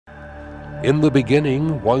In the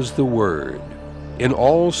beginning was the Word. In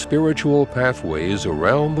all spiritual pathways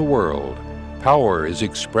around the world, power is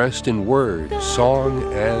expressed in word,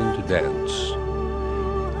 song, and dance.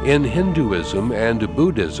 In Hinduism and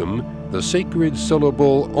Buddhism, the sacred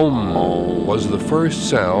syllable Om was the first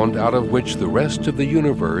sound out of which the rest of the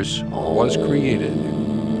universe was created.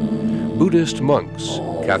 Buddhist monks,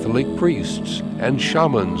 Catholic priests, and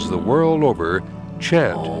shamans the world over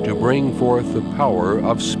chant to bring forth the power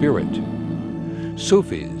of spirit.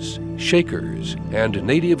 Sufis, Shakers, and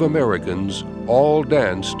Native Americans all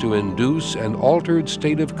dance to induce an altered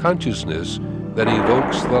state of consciousness that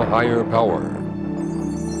evokes the higher power.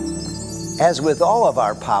 As with all of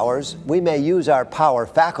our powers, we may use our power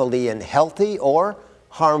faculty in healthy or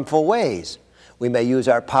harmful ways. We may use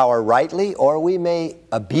our power rightly, or we may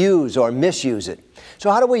abuse or misuse it.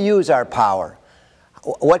 So how do we use our power?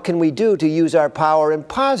 What can we do to use our power in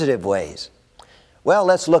positive ways? Well,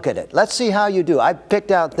 let's look at it. Let's see how you do. I've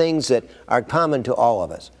picked out things that are common to all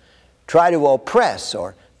of us. Try to oppress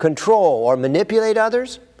or control or manipulate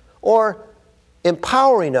others, or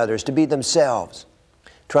empowering others to be themselves.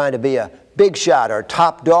 Trying to be a big shot or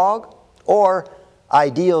top dog, or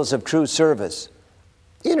ideals of true service,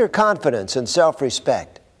 inner confidence and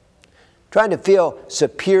self-respect. Trying to feel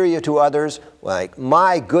superior to others, like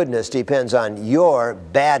my goodness depends on your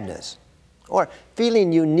badness. Or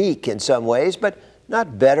feeling unique in some ways, but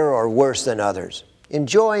not better or worse than others.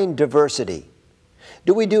 Enjoying diversity.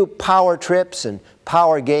 Do we do power trips and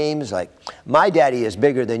power games like my daddy is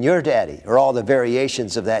bigger than your daddy, or all the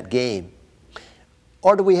variations of that game?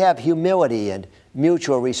 Or do we have humility and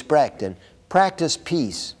mutual respect and practice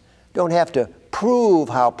peace? Don't have to prove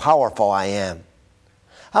how powerful I am.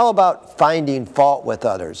 How about finding fault with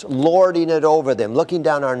others, lording it over them, looking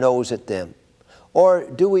down our nose at them? Or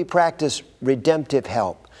do we practice redemptive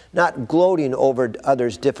help, not gloating over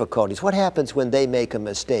others' difficulties? What happens when they make a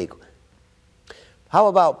mistake? How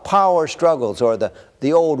about power struggles, or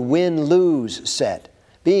the old win-lose set,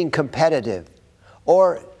 being competitive?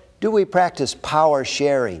 Or do we practice power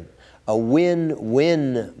sharing, a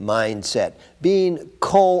win-win mindset, being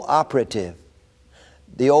cooperative?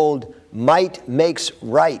 The old might makes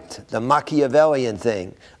right, the Machiavellian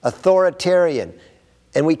thing, authoritarian,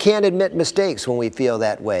 and we can't admit mistakes when we feel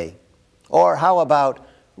that way. Or how about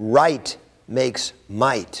right makes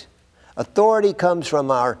might? Authority comes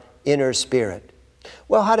from our inner spirit.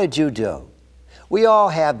 Well, how did you do? We all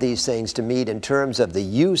have these things to meet in terms of the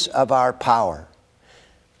use of our power.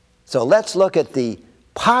 So let's look at the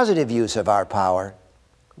positive use of our power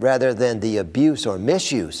rather than the abuse or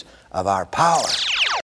misuse of our power.